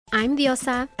I'm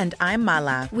Diosa. And I'm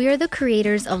Mala. We are the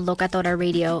creators of Locatora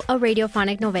Radio, a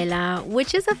radiophonic novela,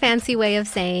 which is a fancy way of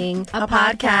saying a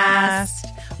podcast.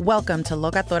 Welcome to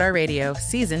Locatora Radio,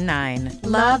 Season 9.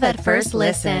 Love at first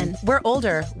listen. We're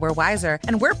older, we're wiser,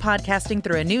 and we're podcasting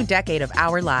through a new decade of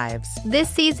our lives. This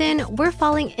season, we're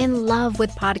falling in love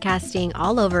with podcasting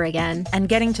all over again. And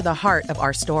getting to the heart of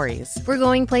our stories. We're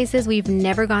going places we've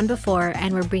never gone before,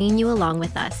 and we're bringing you along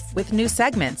with us. With new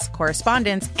segments,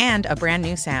 correspondence, and a brand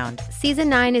new sound. Season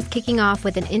 9 is kicking off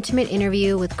with an intimate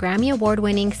interview with Grammy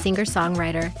Award-winning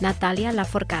singer-songwriter Natalia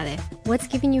Lafourcade. What's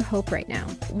giving you hope right now?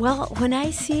 Well, when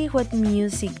I see what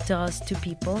music does to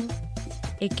people,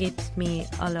 it gives me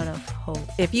a lot of hope.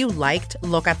 If you liked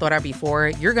Locatora before,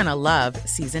 you're going to love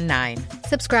Season 9.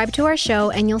 Subscribe to our show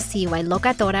and you'll see why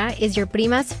Locatora is your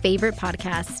prima's favorite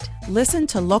podcast. Listen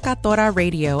to Locatora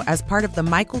Radio as part of the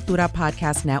My Cultura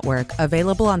Podcast Network,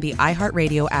 available on the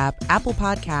iHeartRadio app, Apple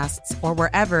Podcasts, or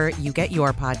wherever you get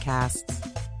your podcasts.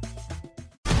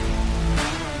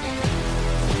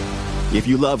 If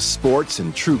you love sports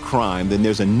and true crime, then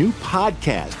there's a new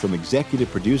podcast from executive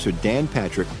producer Dan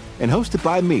Patrick and hosted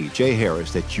by me, Jay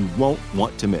Harris, that you won't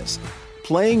want to miss.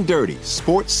 Playing Dirty: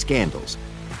 Sports Scandals.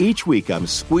 Each week, I'm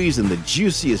squeezing the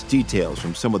juiciest details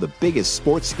from some of the biggest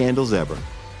sports scandals ever.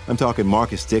 I'm talking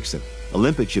Marcus Dixon,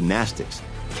 Olympic gymnastics,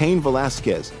 Cain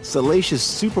Velasquez, salacious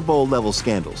Super Bowl-level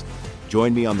scandals.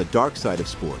 Join me on the dark side of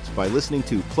sports by listening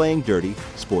to Playing Dirty: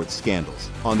 Sports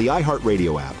Scandals on the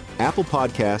iHeartRadio app, Apple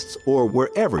Podcasts, or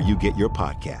wherever you get your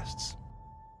podcasts.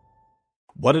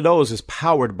 What of Those is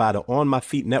powered by the On My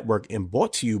Feet Network and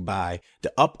brought to you by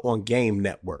the Up On Game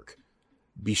Network.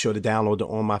 Be sure to download the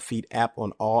On My Feet app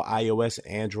on all iOS and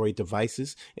Android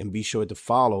devices, and be sure to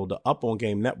follow the Up On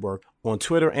Game Network on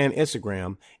Twitter and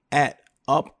Instagram at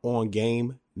Up On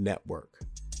Game Network.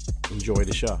 Enjoy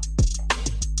the show.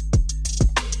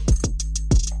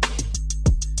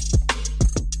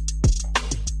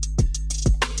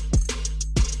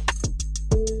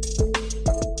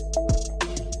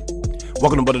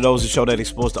 Welcome to What of Those, a show that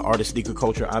explores the art of sneaker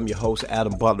culture. I'm your host,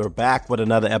 Adam Butler, back with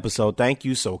another episode. Thank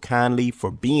you so kindly for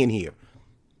being here.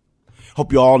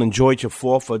 Hope you all enjoyed your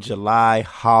 4th of July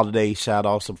holiday. Shot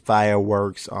off some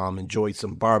fireworks, enjoyed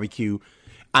some barbecue.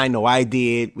 I know I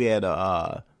did. We had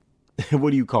a,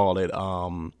 what do you call it?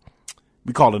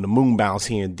 We call it a moon bounce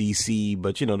here in D.C.,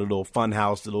 but you know, the little fun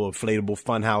house, the little inflatable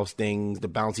fun house things, the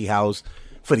bouncy house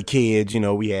for the kids. You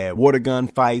know, we had water gun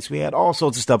fights. We had all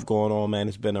sorts of stuff going on, man.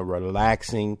 It's been a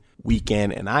relaxing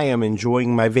weekend, and I am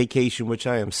enjoying my vacation, which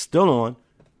I am still on.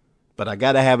 But I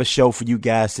got to have a show for you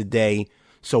guys today,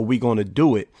 so we're going to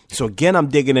do it. So, again, I'm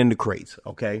digging in the crates,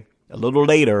 okay? A little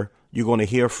later, you're going to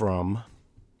hear from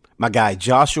my guy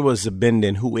Joshua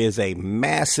Zbinden, who is a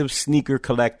massive sneaker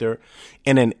collector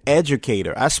and an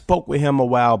educator. I spoke with him a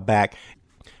while back,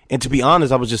 and to be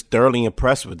honest, I was just thoroughly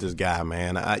impressed with this guy,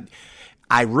 man.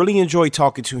 I really enjoy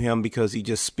talking to him because he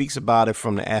just speaks about it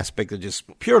from the aspect of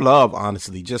just pure love,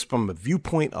 honestly, just from a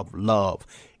viewpoint of love.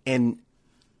 And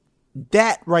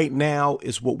that right now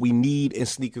is what we need in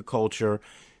sneaker culture.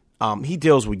 He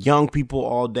deals with young people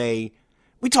all day.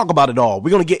 We talk about it all. We're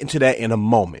going to get into that in a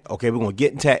moment. Okay, we're going to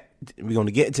get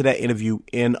into that interview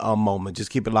in a moment. Just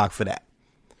keep it locked for that.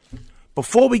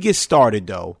 Before we get started,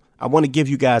 though, I want to give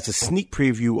you guys a sneak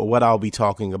preview of what I'll be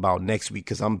talking about next week,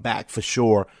 because I'm back for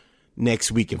sure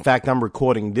next week. In fact, I'm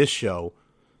recording the show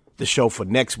for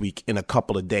next week in a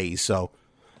couple of days. So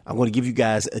I'm going to give you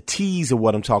guys a tease of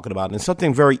what I'm talking about, and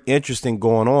something very interesting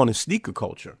going on in sneaker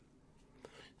culture.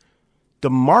 The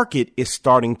market is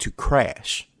starting to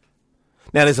crash.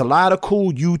 Now, there's a lot of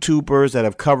cool YouTubers that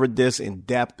have covered this in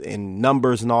depth and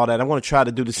numbers and all that. I want to try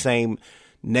to do the same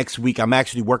next week. I'm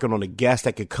actually working on a guest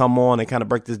that could come on and kind of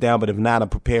break this down, but if not, I'm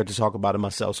prepared to talk about it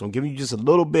myself. So I'm giving you just a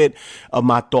little bit of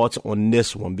my thoughts on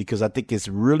this one because I think it's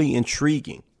really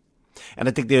intriguing. And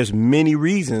I think there's many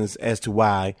reasons as to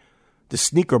why the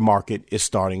sneaker market is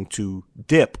starting to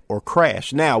dip or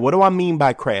crash. Now, what do I mean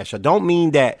by crash? I don't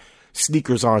mean that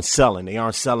sneakers aren't selling. They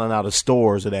aren't selling out of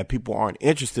stores, or that people aren't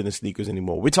interested in sneakers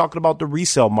anymore. We're talking about the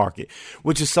resale market,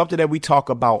 which is something that we talk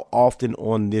about often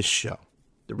on this show.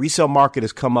 The resale market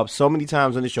has come up so many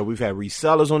times on the show. We've had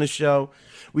resellers on the show.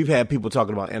 We've had people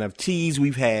talking about NFTs.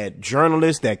 We've had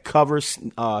journalists that cover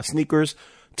sneakers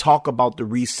talk about the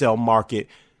resale market.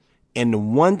 And the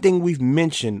one thing we've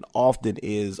mentioned often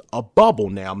is a bubble.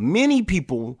 Now, many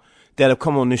people that have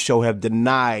come on this show have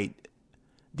denied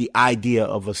the idea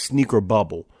of a sneaker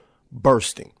bubble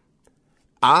bursting.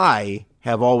 I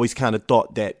have always kind of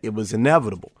thought that it was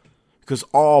inevitable because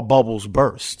all bubbles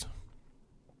burst.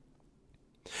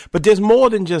 But there's more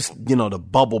than just, the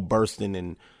bubble bursting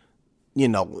and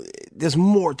there's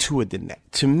more to it than that.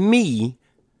 To me,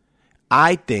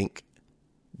 I think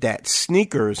that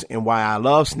sneakers, and why I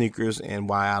love sneakers and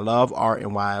why I love art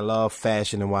and why I love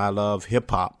fashion and why I love hip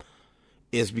hop,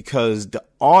 is because the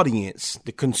audience,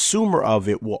 the consumer of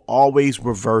it, will always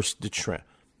reverse the trend.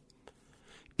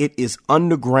 It is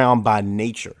underground by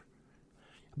nature.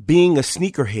 Being a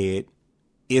sneakerhead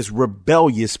is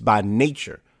rebellious by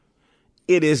nature.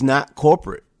 It is not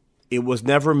corporate. It was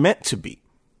never meant to be.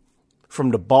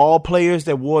 From the ball players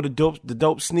that wore the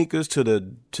dope sneakers to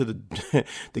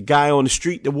the guy on the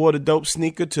street that wore the dope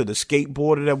sneaker to the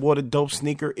skateboarder that wore the dope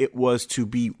sneaker, it was to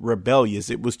be rebellious.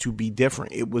 It was to be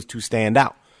different. It was to stand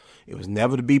out. It was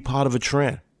never to be part of a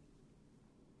trend.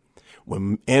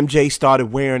 When MJ started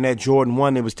wearing that Jordan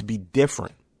 1, it was to be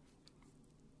different.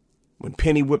 When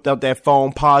Penny whipped out that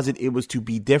foam posit, it was to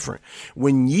be different.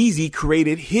 When Yeezy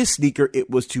created his sneaker, it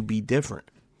was to be different.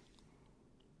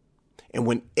 And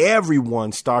when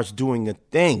everyone starts doing a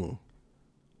thing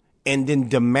and then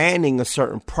demanding a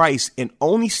certain price and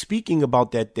only speaking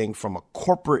about that thing from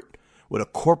with a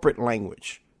corporate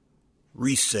language,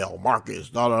 resale markets,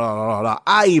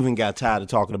 I even got tired of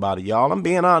talking about it, y'all. I'm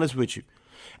being honest with you.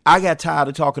 I got tired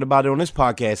of talking about it on this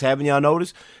podcast. Haven't y'all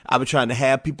noticed? I've been trying to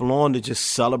have people on to just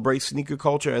celebrate sneaker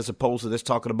culture as opposed to just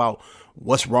talking about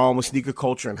what's wrong with sneaker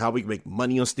culture and how we can make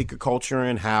money on sneaker culture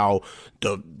and how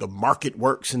the market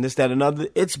works and this, that, and other.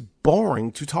 It's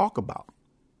boring to talk about.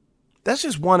 That's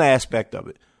just one aspect of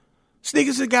it.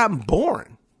 Sneakers have gotten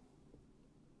boring.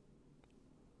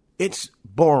 It's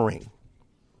boring.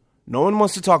 No one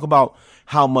wants to talk about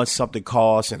how much something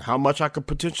costs and how much I could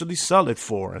potentially sell it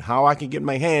for and how I can get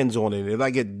my hands on it. If I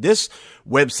get this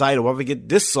website or if I get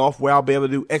this software, I'll be able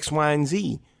to do X, Y, and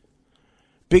Z.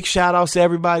 Big shout outs to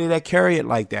everybody that carry it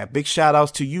like that. Big shout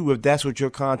outs to you if that's what your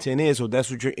content is or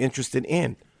that's what you're interested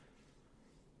in.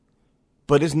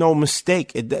 But it's no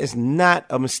mistake. It's not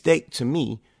a mistake to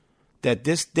me that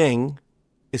this thing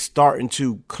is starting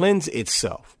to cleanse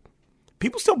itself.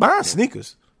 People still buying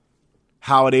sneakers.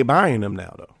 How are they buying them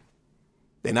now, though?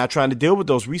 They're not trying to deal with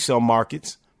those resale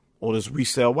markets or those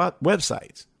resale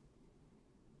websites.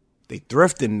 They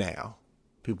thrifting now.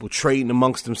 People trading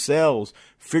amongst themselves,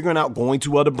 figuring out going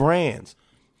to other brands,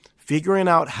 figuring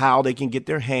out how they can get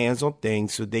their hands on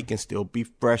things so they can still be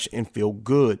fresh and feel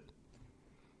good.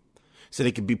 So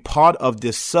they can be part of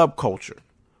this subculture,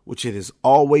 which it has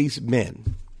always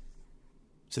been.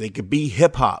 So they could be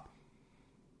hip hop.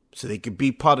 So they could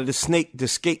be part of the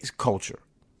skate culture.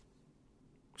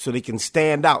 So they can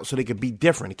stand out, so they can be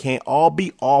different. It can't all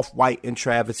be Off-White and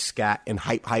Travis Scott and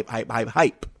hype.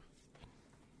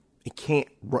 It can't,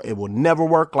 it will never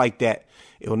work like that.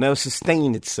 It will never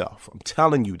sustain itself. I'm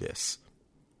telling you this.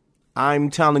 I'm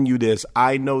telling you this.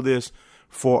 I know this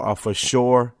for a for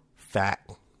sure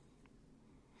fact.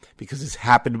 Because it's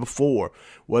happened before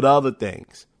with other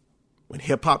things. When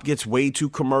hip hop gets way too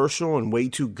commercial and way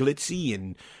too glitzy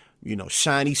and,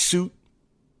 shiny suit,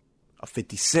 a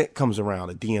 50 Cent comes around,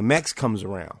 a DMX comes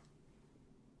around.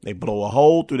 They blow a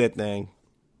hole through that thing.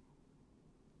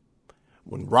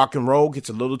 When rock and roll gets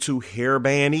a little too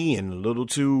hairbandy and a little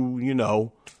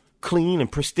too, clean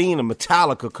and pristine, a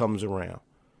Metallica comes around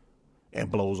and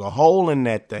blows a hole in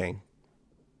that thing.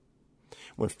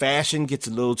 When fashion gets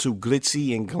a little too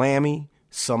glitzy and glammy,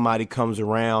 somebody comes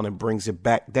around and brings it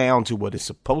back down to what it's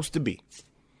supposed to be.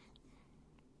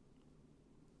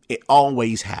 It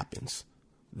always happens.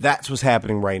 That's what's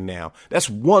happening right now. That's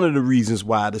one of the reasons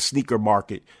why the sneaker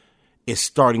market is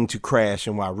starting to crash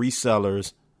and why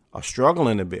resellers are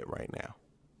struggling a bit right now.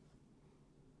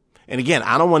 And again,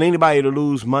 I don't want anybody to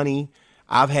lose money.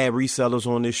 I've had resellers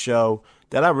on this show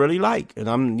that I really like. And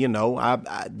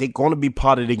they're going to be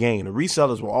part of the game. The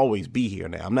resellers will always be here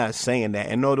now. I'm not saying that.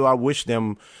 And nor do I wish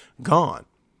them gone.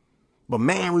 But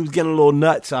man, we was getting a little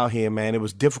nuts out here, man. It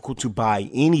was difficult to buy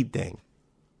anything.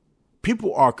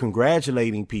 People are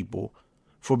congratulating people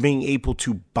for being able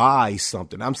to buy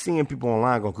something. I'm seeing people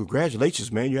online going,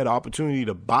 congratulations, man. You had an opportunity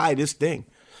to buy this thing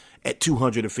at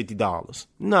 $250.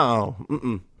 No,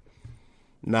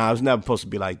 Nah, it's never supposed to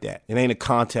be like that. It ain't a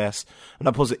contest. I'm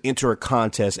not supposed to enter a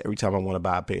contest every time I want to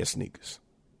buy a pair of sneakers.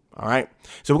 All right.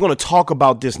 So we're going to talk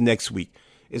about this next week.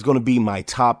 It's going to be my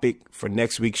topic for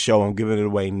next week's show. I'm giving it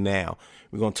away now.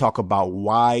 We're going to talk about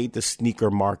why the sneaker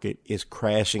market is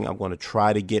crashing. I'm going to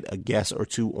try to get a guest or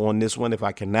two on this one. If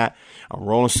I cannot, I'm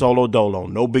rolling solo dolo.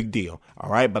 No big deal.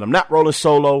 All right. But I'm not rolling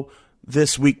solo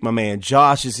this week. My man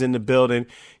Josh is in the building.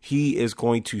 He is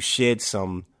going to shed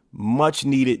some much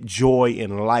needed joy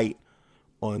and light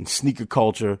on sneaker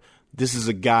culture. This is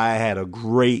a guy I had a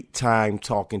great time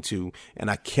talking to,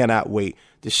 and I cannot wait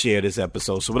to share this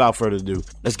episode. So without further ado,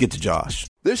 let's get to Josh.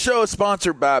 This show is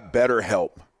sponsored by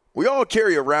BetterHelp. We all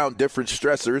carry around different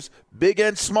stressors, big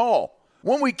and small.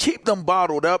 When we keep them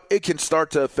bottled up, it can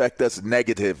start to affect us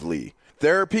negatively.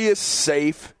 Therapy is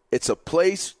safe. It's a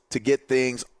place to get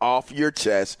things off your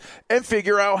chest and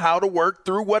figure out how to work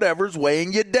through whatever's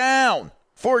weighing you down.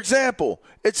 For example,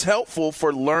 it's helpful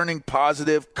for learning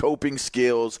positive coping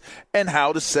skills and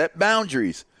how to set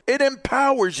boundaries. It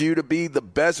empowers you to be the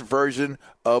best version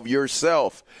of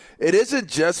yourself. It isn't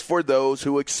just for those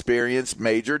who experience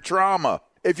major trauma.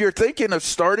 If you're thinking of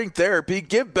starting therapy,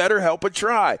 give BetterHelp a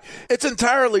try. It's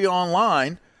entirely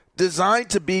online, designed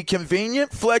to be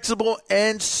convenient, flexible,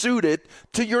 and suited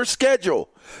to your schedule.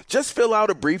 Just fill out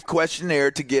a brief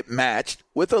questionnaire to get matched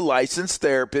with a licensed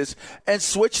therapist and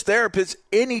switch therapists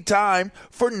anytime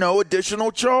for no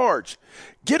additional charge.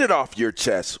 Get it off your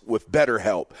chest with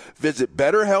BetterHelp. Visit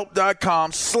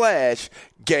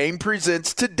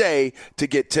BetterHelp.com/GamePresents today to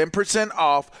get 10%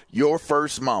 off your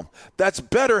first month. That's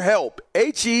BetterHelp,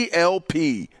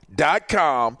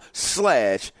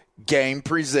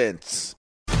 HELP.com/GamePresents.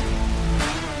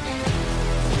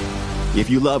 If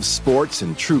you love sports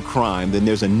and true crime, then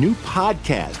there's a new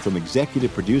podcast from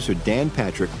executive producer Dan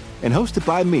Patrick and hosted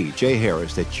by me, Jay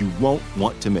Harris, that you won't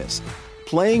want to miss.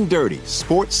 Playing Dirty: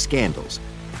 Sports Scandals.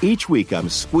 Each week, I'm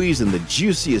squeezing the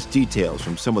juiciest details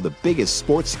from some of the biggest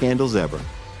sports scandals ever.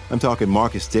 I'm talking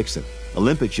Marcus Dixon,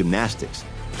 Olympic gymnastics,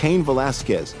 Cain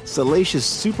Velasquez, salacious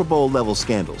Super Bowl-level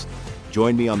scandals.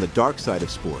 Join me on the dark side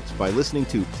of sports by listening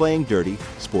to Playing Dirty: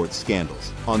 Sports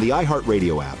Scandals on the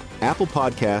iHeartRadio app, Apple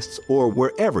Podcasts, or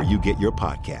wherever you get your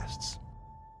podcasts.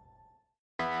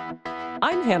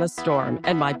 I'm Hannah Storm,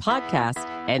 and my podcast,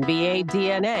 NBA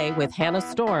DNA with Hannah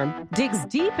Storm, digs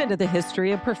deep into the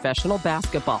history of professional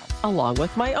basketball, along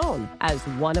with my own, as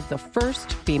one of the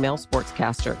first female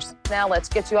sportscasters. Now let's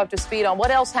get you up to speed on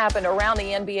what else happened around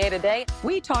the NBA today.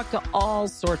 We talk to all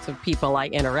sorts of people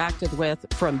I interacted with,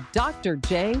 from Dr.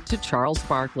 J to Charles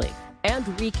Barkley, and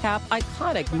recap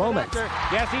iconic moments.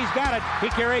 Yes, he's got it.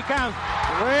 Here he comes.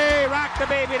 Way rock the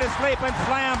baby to sleep and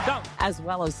slam dunk. As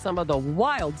well as some of the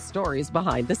wild stories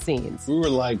behind the scenes. We were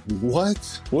like,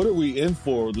 what? What are we in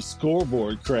for? The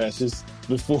scoreboard crashes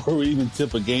before we even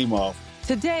tip a game off.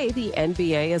 Today, the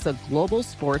NBA is a global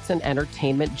sports and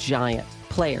entertainment giant.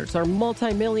 Players are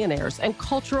multimillionaires and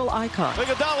cultural icons.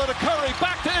 Iguodala to Curry,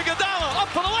 back to Iguodala, up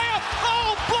for the layup.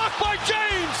 Oh, blocked by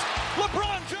James.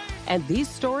 LeBron James. And these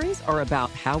stories are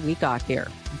about how we got here,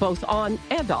 both on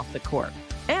and off the court.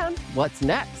 And what's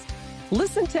next?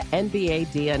 Listen to NBA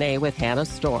DNA with Hannah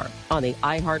Storm on the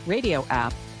iHeartRadio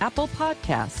app, Apple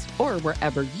Podcasts, or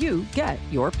wherever you get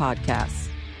your podcasts.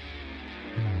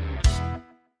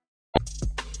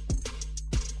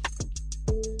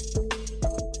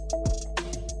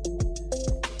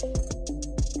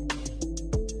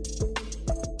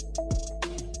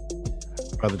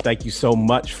 Brother, thank you so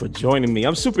much for joining me.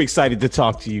 I'm super excited to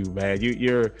talk to you, man.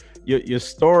 Your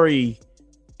story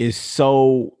is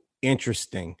so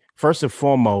interesting. First and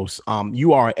foremost,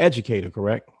 you are an educator,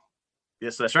 correct?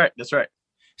 Yes, that's right. That's right.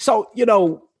 So,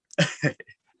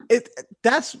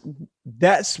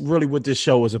 that's really what this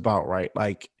show is about, right?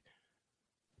 Like,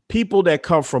 people that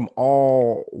come from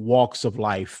all walks of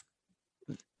life,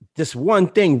 this one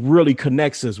thing really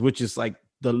connects us, which is like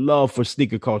the love for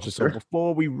sneaker culture. So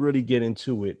before we really get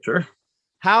into it, sure.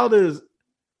 Where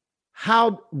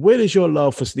does your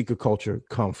love for sneaker culture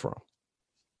come from?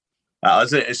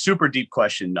 It's a super deep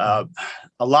question. A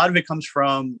lot of it comes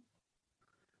from,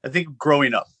 I think,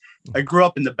 growing up. I grew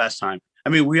up in the best time. I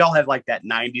mean, we all have like that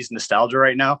 90s nostalgia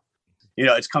right now.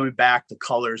 It's coming back, the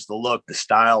colors, the look, the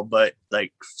style, but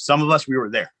like some of us, we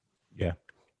were there. Yeah.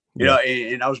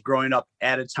 And I was growing up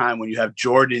at a time when you have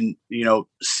Jordan,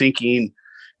 sinking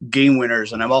game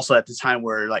winners. And I'm also at the time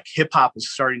where like hip hop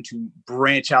is starting to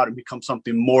branch out and become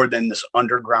something more than this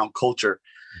underground culture.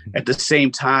 Mm-hmm. At the same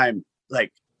time,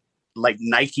 like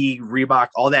Nike, Reebok,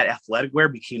 all that athletic wear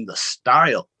became the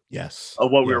style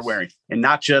of what we were wearing. And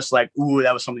not just like, ooh,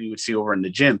 that was something you would see over in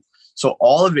the gym. So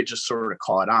all of it just sort of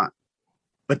caught on.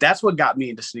 But that's what got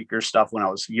me into sneaker stuff when I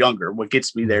was younger. What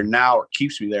gets me there now or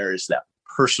keeps me there is that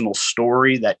personal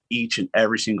story that each and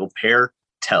every single pair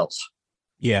tells.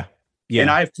 Yeah. And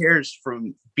I have pairs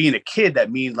from being a kid that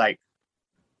mean like,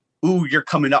 ooh, you're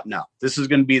coming up now. This is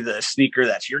going to be the sneaker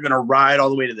that you're going to ride all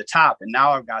the way to the top. And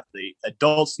now I've got the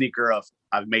adult sneaker of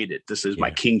I've made it. This is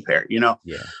my king pair,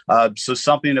 So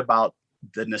something about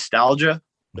the nostalgia,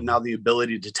 but now the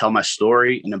ability to tell my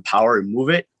story and empower and move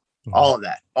it. All of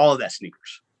that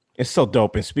sneakers. It's so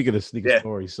dope. And speaking of sneaker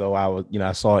stories, so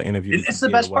I saw an interview. It's the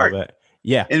best part.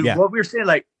 Yeah. And what we were saying,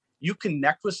 like, you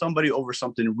connect with somebody over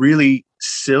something really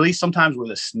silly sometimes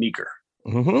with a sneaker.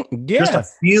 Mm-hmm. Yeah. Just a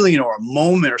feeling or a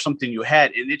moment or something you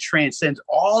had, and it transcends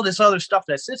all this other stuff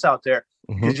that sits out there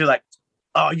because you're like,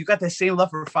 oh, you got that same love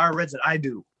for Fire Reds that I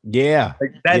do. Yeah.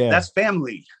 Like that's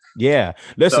family. Yeah.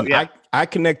 Listen, So, yeah. I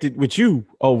connected with you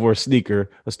over a sneaker,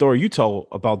 a story you told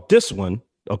about this one.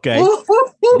 Okay.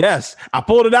 Yes. I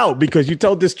pulled it out because you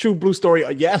told this True Blue story.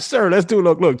 Yes, sir. Let's do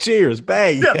it. Look. Cheers.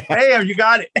 Bang. Yeah, bam, you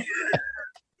got it.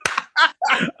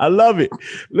 I love it.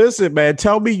 Listen, man,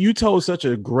 tell me, you told such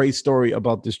a great story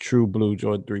about this True Blue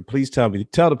Jordan 3. Please tell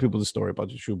the people the story about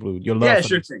your True Blue. Your love. Yeah,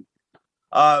 sure thing.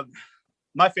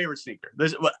 My favorite sneaker.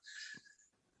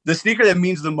 The sneaker that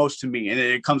means the most to me, and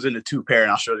it comes into 2 pair,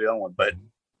 and I'll show you the other one, but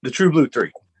the True Blue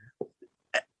 3.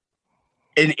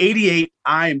 In 88,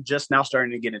 I am just now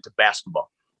starting to get into basketball.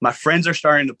 My friends are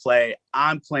starting to play.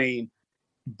 I'm playing,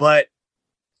 but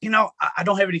I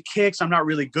don't have any kicks. I'm not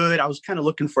really good. I was kind of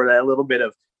looking for that little bit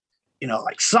of,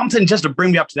 like something just to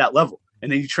bring me up to that level.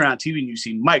 And then you turn on TV and you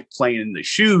see Mike playing in the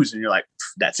shoes, and you're like,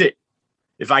 that's it.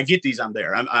 If I get these, I'm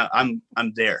there. I'm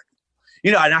there.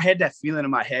 And I had that feeling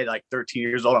in my head, like 13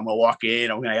 years old, I'm gonna walk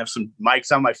in, I'm gonna have some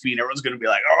mics on my feet, and everyone's gonna be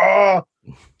like, oh,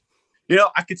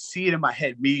 I could see it in my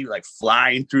head, me like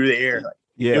flying through the air. Like,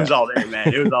 it was all there,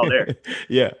 man. It was all there.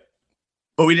 Yeah.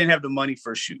 But we didn't have the money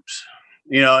for shoes.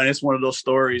 And it's one of those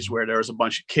stories where there was a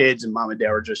bunch of kids and mom and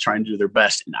dad were just trying to do their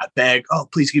best. And I beg, oh,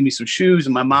 please give me some shoes.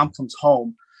 And my mom comes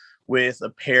home with a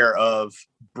pair of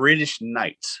British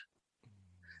Knights.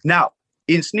 Now,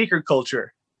 in sneaker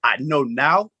culture, I know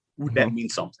now that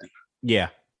means something. Yeah.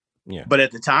 Yeah. But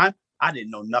at the time, I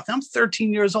didn't know nothing. I'm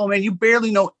 13 years old, man. You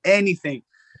barely know anything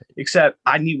except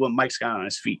I need what Mike's got on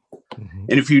his feet.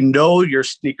 And if you know your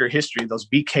sneaker history, those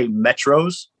BK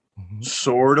Metros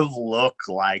sort of look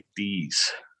like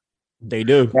these. They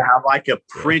do. They have like a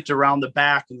print around the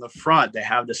back and the front. They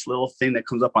have this little thing that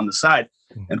comes up on the side.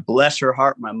 And bless her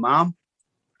heart, my mom,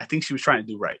 I think she was trying to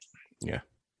do right. Yeah.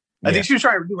 I think she was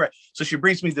trying to do right. So she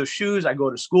brings me those shoes. I go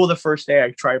to school the first day.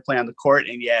 I try to play on the court.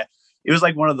 And it was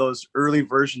like one of those early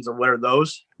versions of what are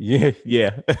those? Yeah.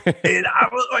 Yeah. And I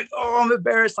was like, oh, I'm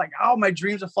embarrassed. Like, oh, my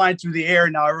dreams are flying through the air.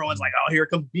 And now everyone's like, oh, here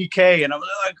comes BK. And I'm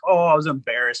like, oh, I was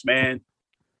embarrassed, man.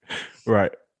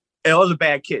 Right. And I was a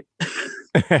bad kid.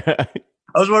 I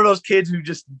was one of those kids who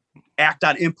just act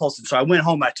on impulse. And so I went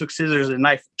home. I took scissors and a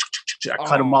knife. I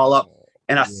cut them all up.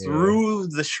 And I threw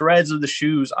the shreds of the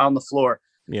shoes on the floor.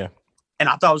 Yeah. And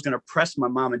I thought I was going to press my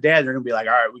mom and dad. They're going to be like,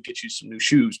 all right, we'll get you some new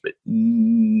shoes. But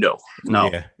no.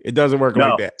 Yeah, it doesn't work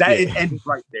like that. It ended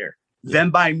right there.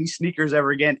 Them buying me sneakers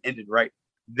ever again ended right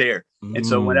there. And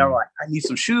so whenever I need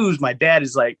some shoes, my dad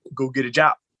is like, go get a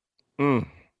job.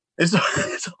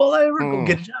 It's all I ever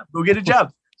go get a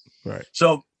job. Right.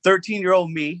 So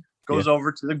 13-year-old me goes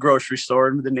over to the grocery store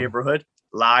in the neighborhood,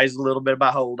 lies a little bit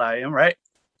about how old I am, right?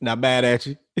 Not bad at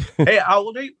you. Hey, how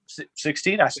old are you?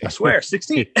 16. I swear,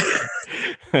 16.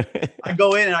 I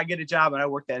go in and I get a job, and I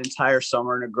work that entire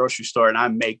summer in a grocery store, and I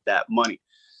make that money.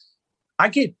 I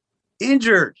get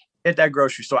injured at that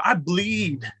grocery store. I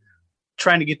bleed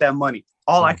trying to get that money.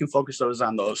 All I can focus on is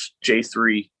on those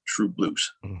J3 True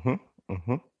Blues.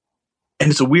 And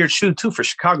it's a weird shoe too for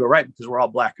Chicago, right? Because we're all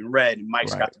black and red, and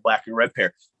Mike's got the black and red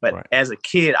pair. But as a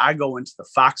kid, I go into the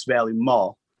Fox Valley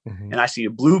Mall and I see a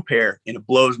blue pair, and it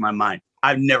blows my mind.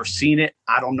 I've never seen it.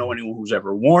 I don't know anyone who's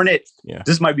ever worn it. Yeah.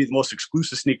 This might be the most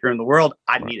exclusive sneaker in the world.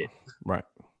 I need it. Right.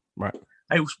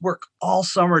 I work all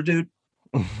summer, dude.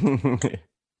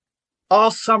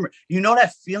 All summer. You know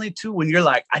that feeling too when you're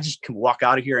like, I just can walk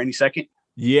out of here any second.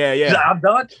 Yeah. I'm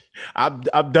done.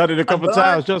 I've done it a couple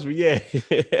times. Trust me. Yeah.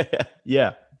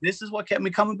 Yeah. This is what kept me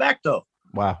coming back though.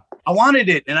 Wow. I wanted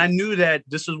it. And I knew that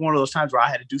this was one of those times where I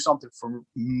had to do something for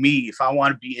me. If I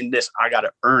want to be in this, I got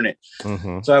to earn it.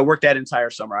 So I worked that entire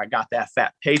summer. I got that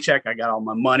fat paycheck. I got all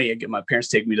my money. I get my parents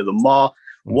take me to the mall,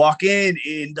 walk in,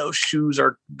 and those shoes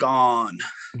are gone.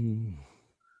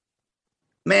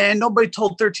 Man, nobody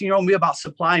told 13-year-old me about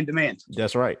supply and demand.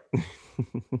 That's right.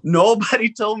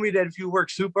 Nobody told me that if you work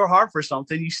super hard for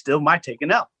something, you still might take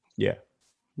an L. Yeah.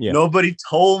 Nobody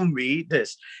told me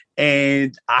this.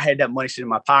 And I had that money sitting in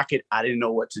my pocket. I didn't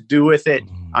know what to do with it.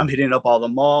 I'm hitting up all the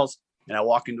malls, and I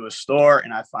walk into a store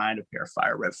and I find a pair of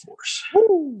Fire Red 4s.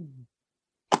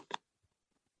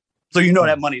 So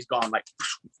that money's gone, like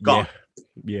gone.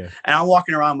 Yeah. And I'm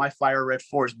walking around my Fire Red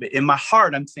 4s, but in my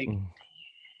heart, I'm thinking,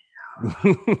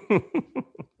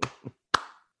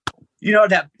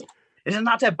 that it's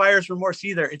not that buyer's remorse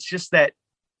either. It's just that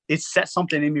it set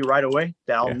something in me right away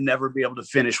that I'll never be able to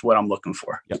finish what I'm looking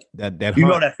for. Yep. That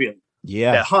know that feeling.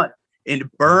 Yeah. That hunt. And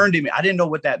it burned in me. I didn't know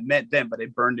what that meant then, but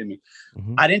it burned in me.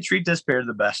 I didn't treat this pair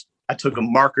the best. I took a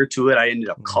marker to it. I ended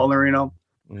up coloring them.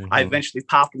 I eventually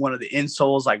popped one of the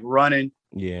insoles, like running.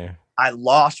 Yeah. I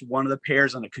lost one of the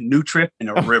pairs on a canoe trip in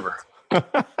a river.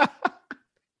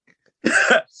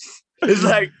 It's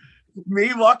like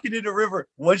me walking in the river,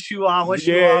 one shoe on, one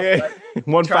shoe off. Yeah. Like,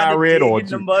 One fire red or in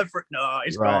the two. mud for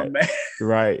it's gone, man.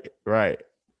 Right.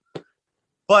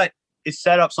 But it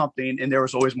set up something, and there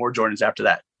was always more Jordans after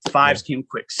that. 5s came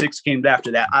quick, 6 came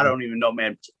after that. I don't even know,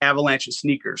 man. Avalanche of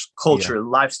sneakers, culture,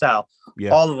 lifestyle,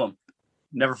 all of them.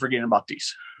 Never forgetting about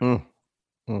these.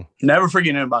 Never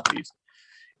forgetting about these.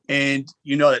 And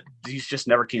you know that these just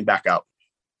never came back out.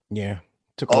 Yeah.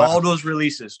 Took all those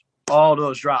releases, all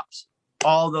those drops,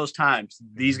 all those times.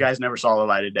 These guys never saw the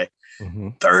light of day.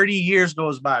 30 years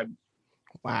goes by.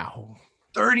 Wow.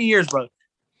 30 years, brother.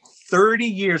 30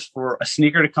 years for a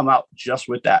sneaker to come out just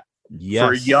with that. Yes.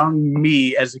 For young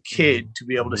me as a kid to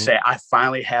be able to say, I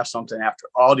finally have something after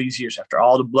all these years, after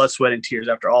all the blood, sweat, and tears,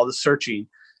 after all the searching,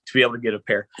 to be able to get a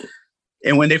pair.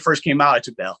 And when they first came out, I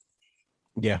took the L.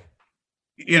 Yeah.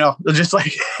 You know, just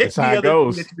like that's how it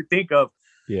goes. That you could think of.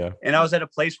 Yeah. And I was at a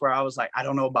place where I was like, I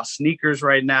don't know about sneakers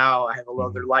right now. I have a lot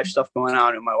of other life stuff going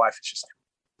on. And my wife is just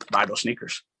like, buy those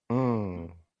sneakers. You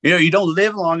know, you don't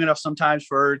live long enough sometimes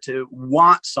for her to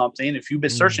want something. If you've been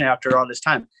searching after all this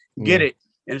time, get it.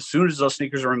 And as soon as those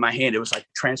sneakers were in my hand, it was like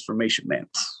transformation, man.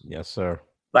 Yes, sir.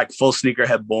 Like full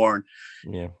sneakerhead born.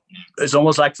 Yeah. It's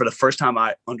almost like for the first time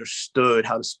I understood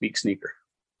how to speak sneaker.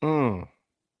 You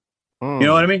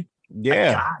know what I mean?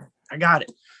 Yeah. I got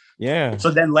it. Yeah. So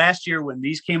then last year when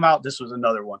these came out, this was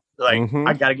another one. Like,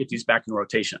 I got to get these back in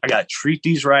rotation. I got to treat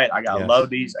these right. I got to love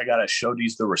these. I got to show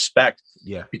these the respect.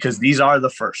 Yeah. Because these are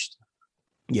the first.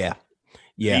 Yeah.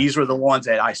 Yeah. These were the ones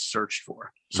that I searched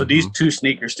for. So these two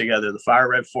sneakers together, the Fire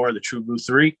Red 4, the True Blue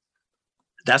 3,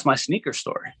 that's my sneaker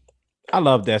story. I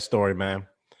love that story, man.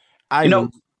 I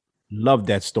love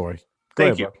that story.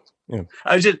 Thank you. Yeah.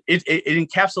 It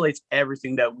encapsulates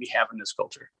everything that we have in this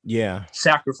culture. Yeah.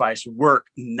 Sacrifice, work,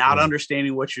 not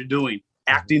understanding what you're doing,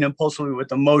 acting impulsively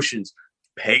with emotions,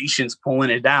 patience, pulling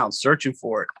it down, searching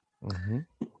for it.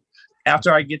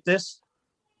 After I get this,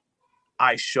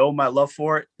 I show my love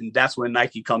for it. And that's when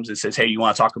Nike comes and says, hey, you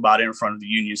want to talk about it in front of the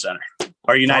Union Center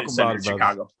or United Center in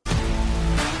Chicago?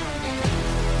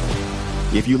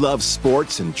 If you love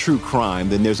sports and true crime,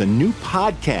 then there's a new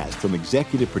podcast from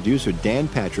executive producer Dan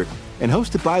Patrick and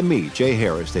hosted by me, Jay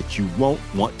Harris, that you won't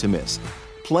want to miss.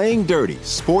 Playing Dirty: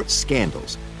 Sports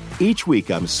Scandals. Each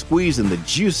week, I'm squeezing the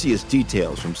juiciest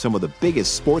details from some of the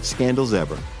biggest sports scandals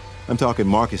ever. I'm talking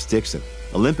Marcus Dixon,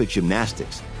 Olympic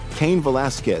gymnastics, Cain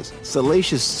Velasquez,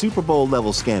 salacious Super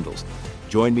Bowl-level scandals.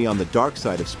 Join me on the dark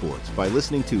side of sports by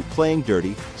listening to Playing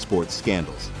Dirty: Sports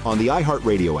Scandals on the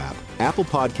iHeartRadio app, Apple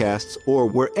Podcasts, or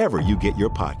wherever you get your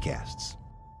podcasts.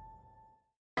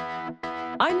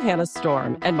 I'm Hannah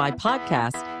Storm, and my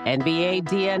podcast, NBA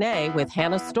DNA with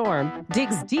Hannah Storm,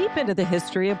 digs deep into the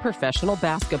history of professional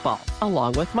basketball,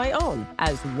 along with my own,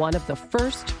 as one of the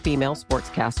first female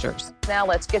sportscasters. Now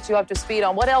let's get you up to speed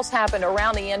on what else happened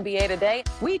around the NBA today.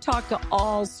 We talk to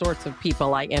all sorts of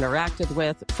people I interacted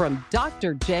with, from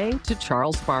Dr. J to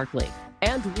Charles Barkley,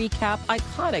 and recap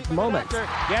iconic moments.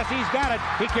 Yes, he's got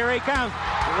it. Here he comes.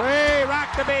 Way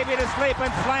rock the baby to sleep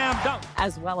and slam dunk.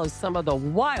 As well as some of the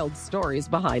wild stories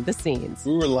behind the scenes.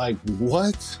 We were like,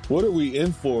 what? What are we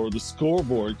in for? The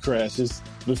scoreboard crashes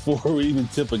before we even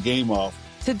tip a game off.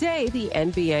 Today, the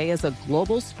NBA is a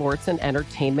global sports and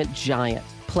entertainment giant.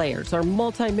 Players are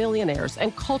multimillionaires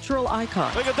and cultural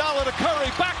icons. Iguodala to Curry,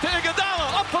 back to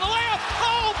Iguodala, up for the layup.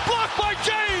 Oh, blocked by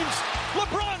James.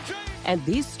 LeBron James. And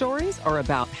these stories are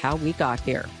about how we got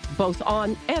here, both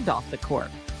on and off the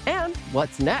court. And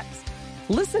what's next?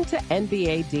 Listen to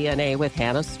NBA DNA with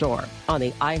Hannah Storm on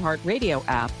the iHeartRadio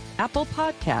app, Apple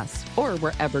Podcasts, or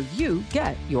wherever you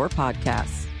get your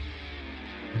podcasts.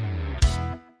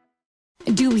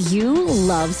 Do you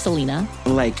love Selena?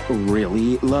 Like,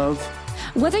 really love?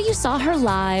 Whether you saw her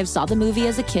live, saw the movie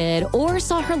as a kid, or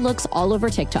saw her looks all over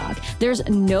TikTok, there's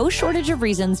no shortage of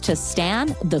reasons to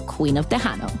stan the Queen of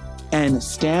Tejano. And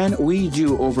Stan, we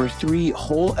do over 3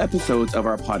 whole episodes of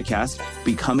our podcast,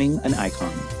 Becoming an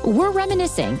Icon. We're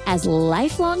reminiscing as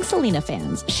lifelong Selena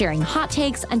fans, sharing hot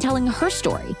takes and telling her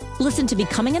story. Listen to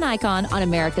Becoming an Icon on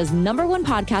America's #1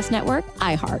 podcast network,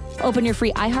 iHeart. Open your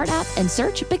free iHeart app and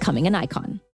search Becoming an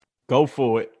Icon. Go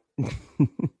for it.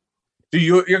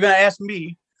 You're going to ask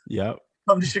me, yep,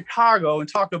 come to Chicago and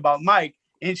talk about Mike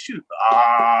and shoot.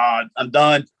 I'm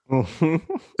done.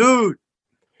 Dude,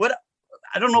 what?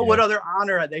 I don't know what other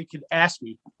honor they could ask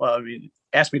me. Well, I mean,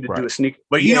 ask me to do a sneak,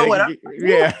 but you know what?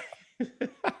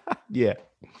 Yeah.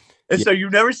 And so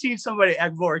you've never seen somebody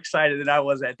act more excited than I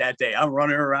was at that day. I'm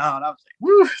running around. I was like,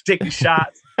 woo, taking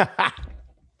shots.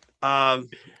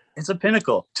 It's a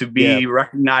pinnacle to be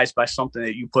recognized by something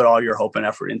that you put all your hope and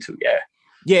effort into. Yeah.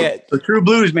 Yeah. The true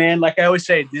blues, man. Like I always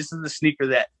say, this is the sneaker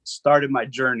that started my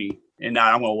journey, and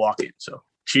now I'm going to walk it. So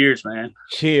cheers, man.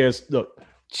 Cheers. Look,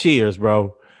 cheers,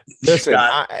 bro. Listen,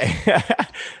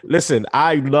 listen,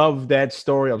 I love that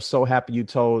story. I'm so happy you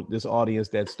told this audience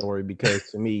that story, because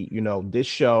to me, you know, this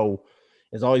show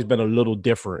has always been a little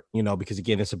different, you know, because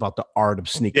again, it's about the art of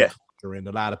sneaker culture. And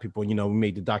a lot of people, you know, we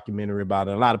made the documentary about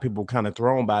it. A lot of people kind of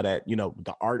thrown by that, you know,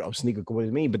 the art of sneaker, what does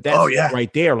it mean? But that's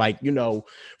right there. Like, you know,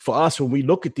 for us, when we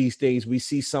look at these things, we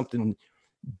see something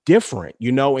different,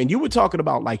 you know. And you were talking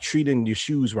about like treating your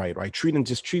shoes right, treating,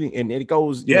 and it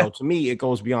goes, you know, to me, it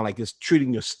goes beyond like this,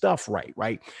 treating your stuff right.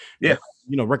 You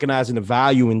know, recognizing the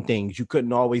value in things. You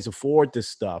couldn't always afford this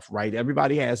stuff, right?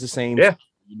 Everybody has the same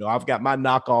you know, I've got my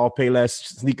knockoff Payless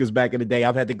sneakers back in the day.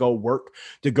 I've had to go work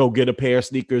to go get a pair of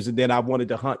sneakers, and then I wanted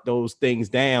to hunt those things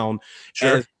down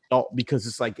because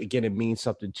it's like, again, it means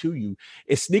something to you.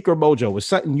 It's Sneaker Mojo. It's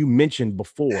something you mentioned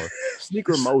before.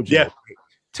 Sneaker Mojo.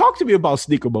 Talk to me about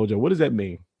Sneaker Mojo. What does that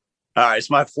mean? All right, it's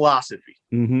my philosophy.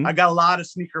 I got a lot of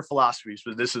sneaker philosophies,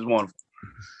 but this is one of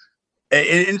them.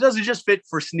 And it doesn't just fit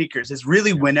for sneakers. It's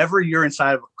really whenever you're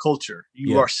inside of a culture,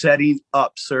 you are setting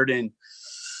up certain,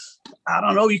 I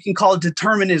don't know, you can call it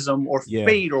determinism or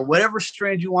fate or whatever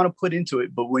strand you want to put into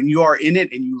it. But when you are in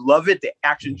it and you love it, the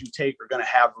actions you take are going to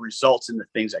have results in the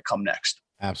things that come next.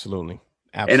 Absolutely.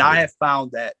 And I have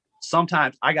found that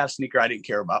sometimes I got a sneaker I didn't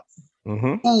care about.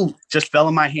 Ooh, just fell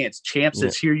in my hands. Champ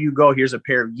says, here you go. Here's a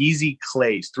pair of Yeezy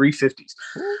Clays 350s.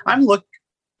 I'm looking,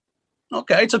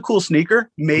 okay, it's a cool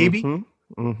sneaker, maybe.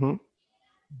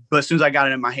 But as soon as I got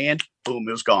it in my hand, boom,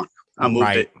 it was gone. I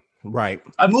moved it.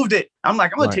 I moved it. I'm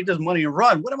like, I'm going to take this money and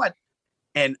run. What am I?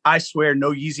 And I swear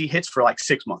no Yeezy hits for like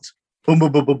 6 months. Boom,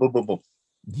 boom, boom, boom, boom, boom, boom.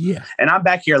 Yeah. And I'm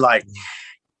back here like,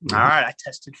 all right, I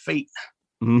tested fate.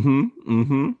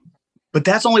 But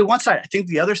that's only one side. I think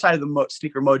the other side of the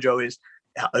Sneaker Mojo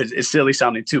is silly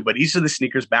sounding too, but each of the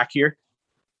sneakers back here,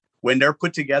 when they're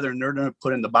put together and they're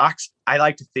put in the box, I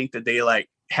like to think that they like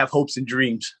have hopes and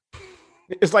dreams.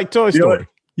 It's like Toy Story.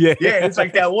 Yeah, it's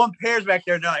like that one pair's back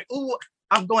there and they're like, ooh,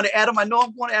 I'm going to Adam. I know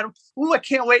I'm going to Adam. Ooh, I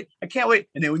can't wait.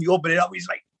 And then when you open it up, he's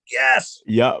like, yes.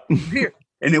 Yep. Here.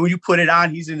 And then when you put it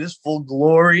on, he's in his full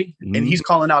glory and he's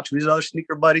calling out to his other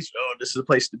sneaker buddies, oh, this is the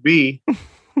place to be.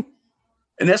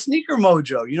 And that's Sneaker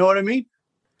Mojo. You know what I mean?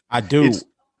 I do.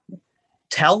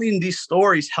 Telling these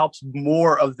stories helps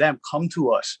more of them come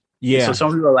to us. Yeah. So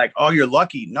some people are like, oh, you're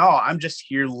lucky. No, I'm just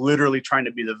here literally trying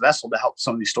to be the vessel to help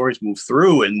some of these stories move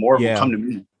through and more of them come to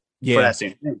me for that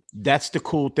same thing. That's the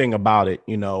cool thing about it,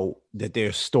 you know, that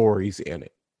there's stories in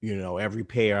it. You know, every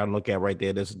pair I look at right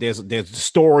there, there's the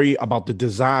story about the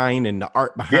design and the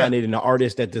art behind it and the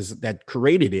artist that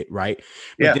created it, right?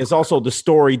 But there's also the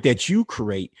story that you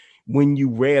create when you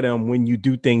wear them, when you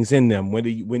do things in them, where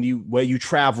you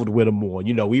traveled with them more,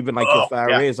 you know, even like your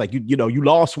fire is like, you know, you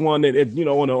lost one and you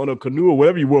know, on a canoe or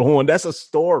whatever you were on, that's a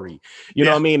story, you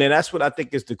know what I mean? And that's what I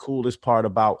think is the coolest part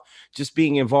about just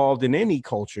being involved in any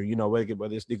culture, you know,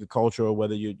 whether it's sneaker culture or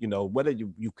whether you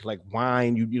like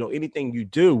wine, you know, anything you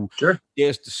do,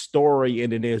 there's the story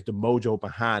and then there's the mojo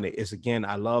behind it. It's again,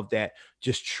 I love that,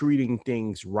 just treating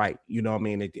things right. You know what I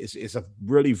mean? It's a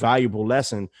really valuable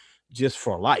lesson just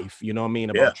for life, you know what I mean?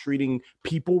 About treating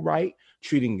people right,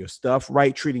 treating your stuff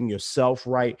right, treating yourself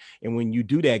right. And when you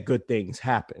do that, good things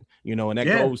happen, you know, and that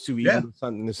goes to even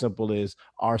something as simple as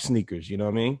our sneakers, you know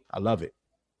what I mean? I love it.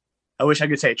 I wish I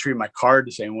could say I treat my card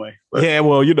the same way. But. Yeah,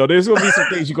 well, you know, there's gonna be some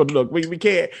things you're gonna look. We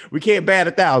can't bat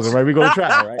 1,000, right? We're gonna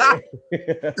try,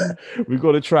 right? We're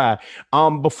gonna try.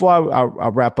 Before I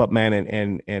wrap up, man,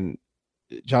 and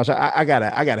Josh, I gotta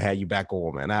have you back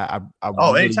on, man. I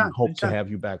really hope to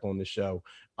have you back on the show.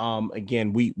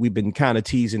 Again, we've been kind of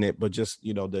teasing it, but just,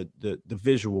 you know, the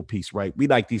visual piece, right? We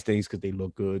like these things because they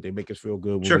look good, they make us feel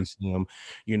good when we see them.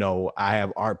 You know, I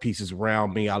have art pieces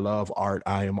around me. I love art.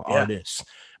 I am an artist.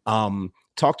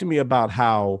 Talk to me about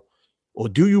how, or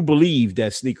do you believe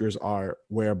that sneakers are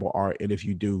wearable art? And if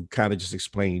you do, kind of just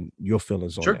explain your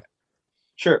feelings on that.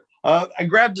 Sure. I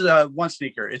grabbed one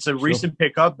sneaker. It's a recent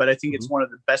pickup, but I think it's one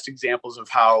of the best examples of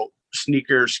how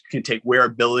sneakers can take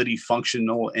wearability,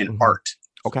 functional, and art.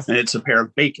 Okay. And it's a pair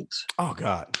of Bacons. Oh,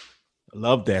 God. I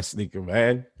love that sneaker,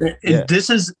 man. And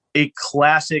this is a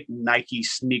classic Nike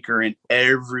sneaker in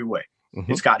every way.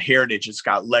 It's got heritage. It's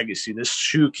got legacy. This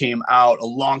shoe came out a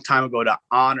long time ago to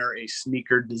honor a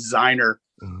sneaker designer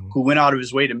who went out of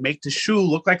his way to make the shoe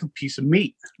look like a piece of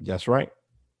meat. That's right.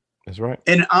 That's right.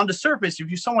 And on the surface,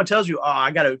 if someone tells you, oh, I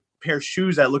got a pair of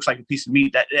shoes that looks like a piece of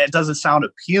meat, that doesn't sound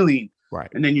appealing. Right.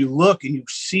 And then you look and you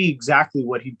see exactly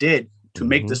what he did. to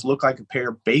make this look like a pair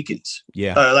of bacons.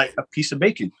 Yeah. Like a piece of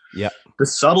bacon. Yeah. The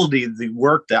subtlety, the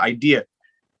work, the idea.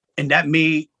 And that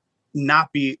may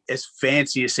not be as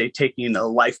fancy as, say, taking a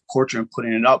life portrait and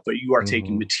putting it up, but you are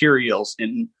taking materials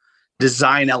and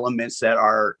design elements that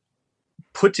are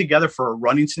put together for a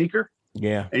running sneaker.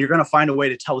 Yeah. And you're going to find a way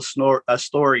to tell a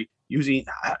story using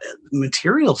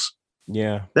materials.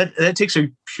 Yeah. That takes a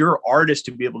pure artist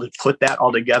to be able to put that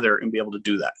all together and be able to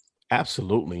do that.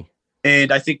 Absolutely.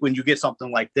 And I think when you get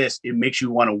something like this, it makes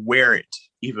you want to wear it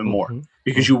even more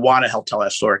because you want to help tell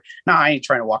that story. Now, I ain't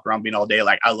trying to walk around being all day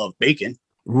like, I love bacon.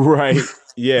 Right.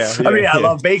 Yeah. I mean, I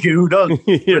love bacon. Who doesn't?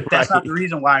 But that's Right. not the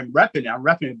reason why I'm repping it. I'm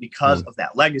repping it because of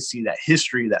that legacy, that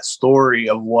history, that story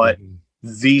of what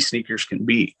these sneakers can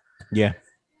be. Yeah.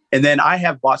 And then I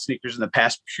have bought sneakers in the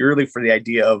past purely for the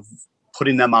idea of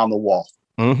putting them on the wall.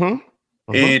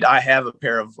 And I have a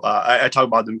pair of, I talked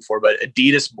about them before, but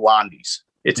Adidas Blondies.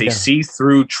 It's a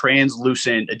see-through,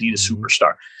 translucent Adidas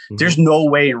Superstar. There's no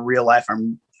way in real life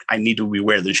I need to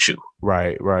wear this shoe.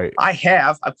 Right. I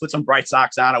put some bright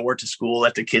socks on. I wore it to school.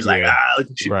 Let the kids look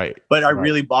at you. Right. But I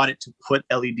really bought it to put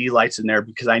LED lights in there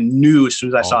because I knew as soon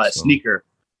as I saw that sneaker,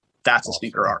 that's a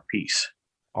sneaker art piece.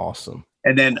 Awesome.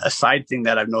 And then a side thing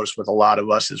that I've noticed with a lot of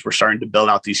us is we're starting to build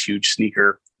out these huge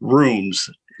sneaker rooms.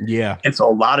 Yeah. And so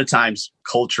a lot of times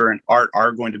culture and art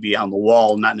are going to be on the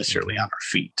wall, not necessarily on our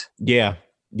feet. Yeah.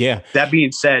 Yeah. That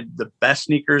being said, the best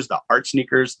sneakers, the art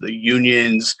sneakers, the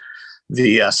Unions,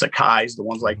 the Sakai's, the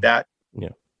ones like that. Yeah.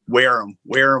 Wear them.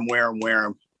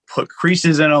 Put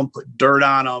creases in them, put dirt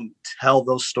on them, tell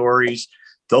those stories.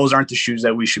 Those aren't the shoes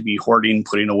that we should be hoarding,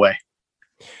 putting away.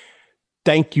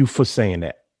 Thank you for saying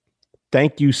that.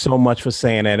 Thank you so much for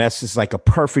saying that. That's just like a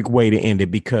perfect way to end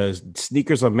it because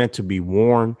sneakers are meant to be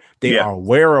worn. They are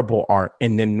wearable art.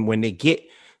 And then when they get,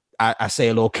 I say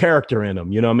a little character in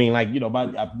them, you know what I mean? Like, you know,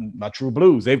 my True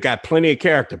Blues, they've got plenty of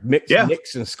character,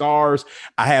 nicks and scars.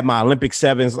 I had my Olympic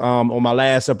 7s on my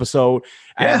last episode.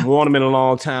 I haven't worn them in a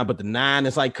long time, but the 9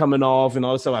 is like coming off and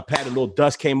all this stuff. I patted a little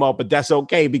dust came off, but that's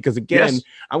okay because again,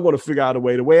 I'm going to figure out a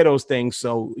way to wear those things.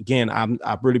 So again,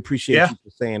 I really appreciate you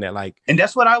for saying that. Like, and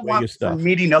that's what I want from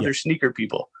meeting other sneaker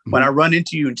people. When I run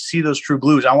into you and see those True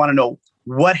Blues, I want to know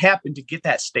what happened to get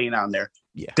that stain on there.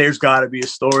 Yeah. There's got to be a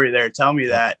story there. Tell me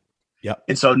that. Yep.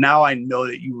 And so now I know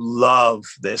that you love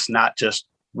this, not just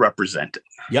represent it.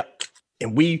 Yep.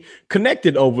 And we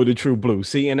connected over the True Blue.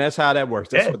 See, and that's how that works.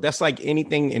 That's like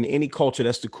anything in any culture.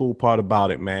 That's the cool part about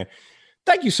it, man.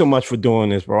 Thank you so much for doing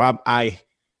this, bro. I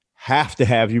have to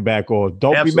have you back on.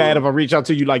 Don't be mad if I reach out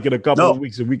to you like in a couple of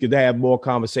weeks and we could have more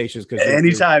conversations.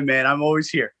 Anytime, man. I'm always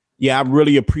here. Yeah, I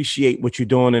really appreciate what you're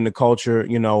doing in the culture.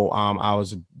 You know, I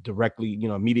was directly, you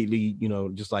know, immediately, you know,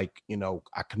 just like, you know,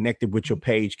 I connected with your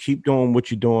page. Keep doing what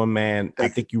you're doing, man. I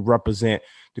think you represent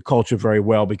the culture very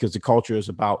well because the culture is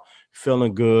about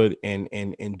feeling good and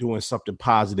doing something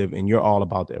positive. And you're all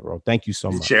about that, bro. Thank you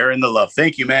so much. Sharing the love.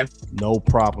 Thank you, man. No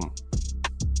problem.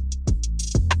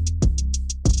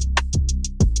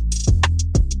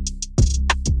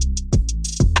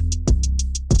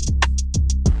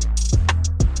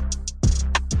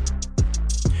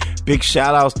 Big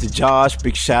shout outs to Josh.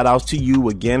 Big shout outs to you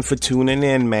again for tuning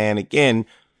in, man. Again,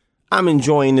 I'm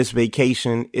enjoying this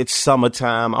vacation. It's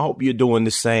summertime. I hope you're doing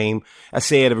the same. I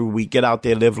say it every week. Get out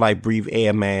there, live life, breathe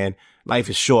air, man. Life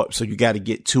is short, so you got to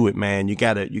get to it, man. You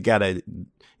gotta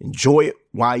enjoy it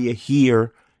while you're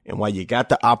here and while you got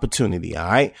the opportunity. All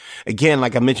right. Again,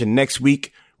 like I mentioned, next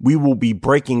week we will be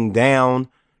breaking down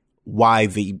why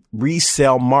the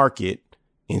resale market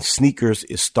in sneakers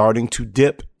is starting to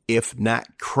dip, if not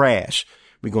crash.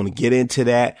 We're going to get into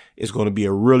that. It's going to be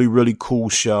a really, really cool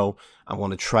show. I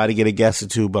want to try to get a guest or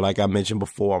two, but like I mentioned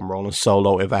before, I'm rolling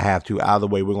solo if I have to. Either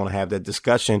way, we're going to have that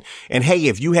discussion. And hey,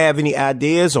 if you have any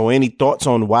ideas or any thoughts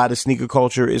on why the sneaker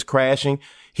culture is crashing,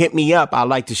 hit me up. I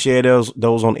like to share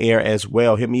those on air as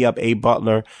well. Hit me up,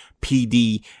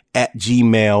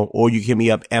 abutlerpd@gmail, or you can hit me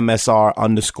up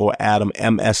MSR_Adam,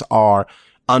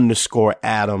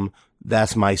 MSR_Adam.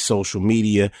 That's my social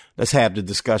media. Let's have the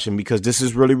discussion because this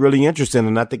is really, really interesting.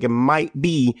 And I think it might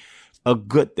be a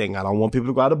good thing. I don't want people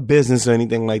to go out of business or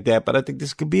anything like that, but I think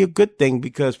this could be a good thing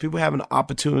because people have an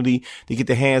opportunity to get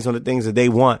their hands on the things that they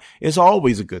want. It's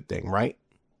always a good thing, right?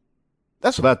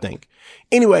 That's what I think.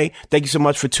 Anyway, thank you so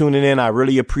much for tuning in. I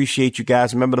really appreciate you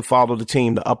guys. Remember to follow the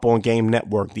team, the Up On Game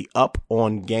Network, the Up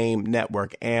On Game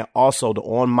Network, and also the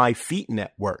On My Feet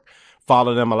Network.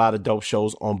 Follow them. A lot of dope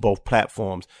shows on both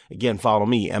platforms. Again, follow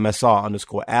me,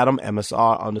 MSR_Adam,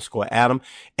 MSR_Adam,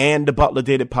 and the Butler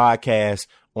Did It podcast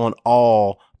on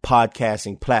all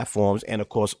podcasting platforms and, of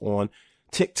course, on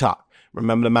TikTok.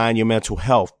 Remember to mind your mental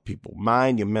health, people.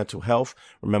 Mind your mental health.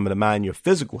 Remember to mind your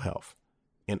physical health.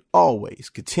 And always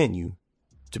continue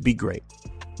to be great.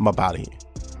 I'm up out of here.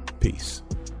 Peace.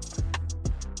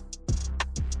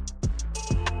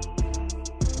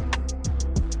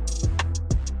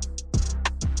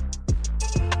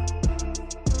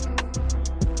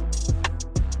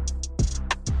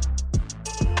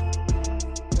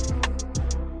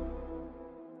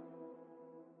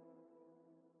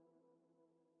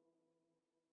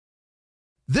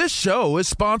 This show is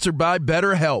sponsored by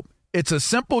BetterHelp. It's a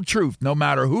simple truth. No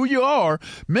matter who you are,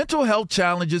 mental health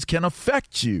challenges can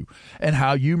affect you, and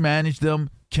how you manage them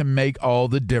can make all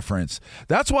the difference.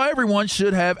 That's why everyone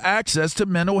should have access to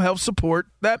mental health support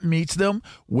that meets them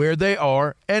where they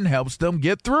are and helps them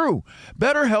get through.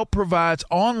 BetterHelp provides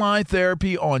online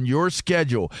therapy on your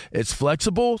schedule. It's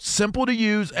flexible, simple to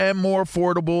use, and more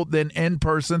affordable than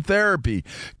in-person therapy.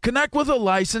 Connect with a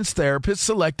licensed therapist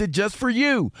selected just for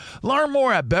you. Learn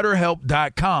more at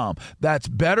BetterHelp.com. That's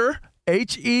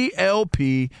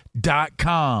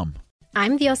BetterHelp.com.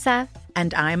 I'm Diosa.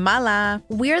 And I'm Mala.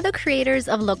 We're the creators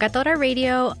of Locatora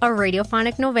Radio, a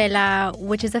radiophonic novela,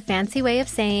 which is a fancy way of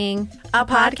saying a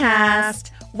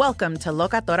podcast. Welcome to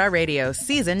Locatora Radio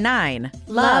Season 9.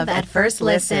 Love at First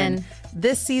Listen.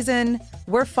 This season,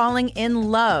 we're falling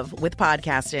in love with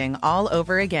podcasting all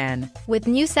over again. With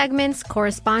new segments,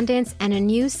 correspondence, and a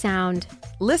new sound.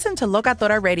 Listen to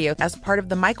Locatora Radio as part of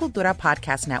the My Cultura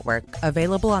Podcast Network,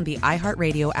 available on the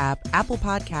iHeartRadio app, Apple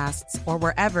Podcasts, or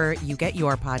wherever you get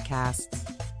your podcasts.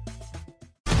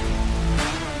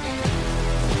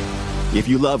 If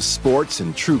you love sports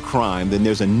and true crime, then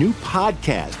there's a new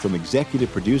podcast from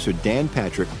executive producer Dan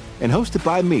Patrick and hosted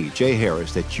by me, Jay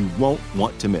Harris, that you won't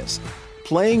want to miss.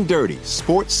 Playing Dirty: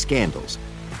 Sports Scandals.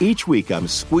 Each week, I'm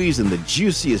squeezing the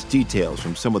juiciest details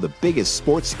from some of the biggest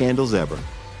sports scandals ever.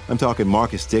 I'm talking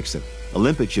Marcus Dixon,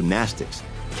 Olympic gymnastics,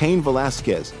 Cain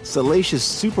Velasquez, salacious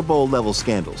Super Bowl-level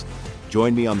scandals.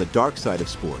 Join me on the dark side of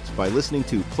sports by listening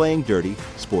to Playing Dirty: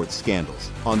 Sports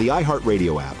Scandals on the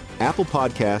iHeartRadio app, Apple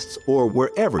Podcasts, or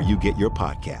wherever you get your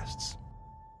podcasts.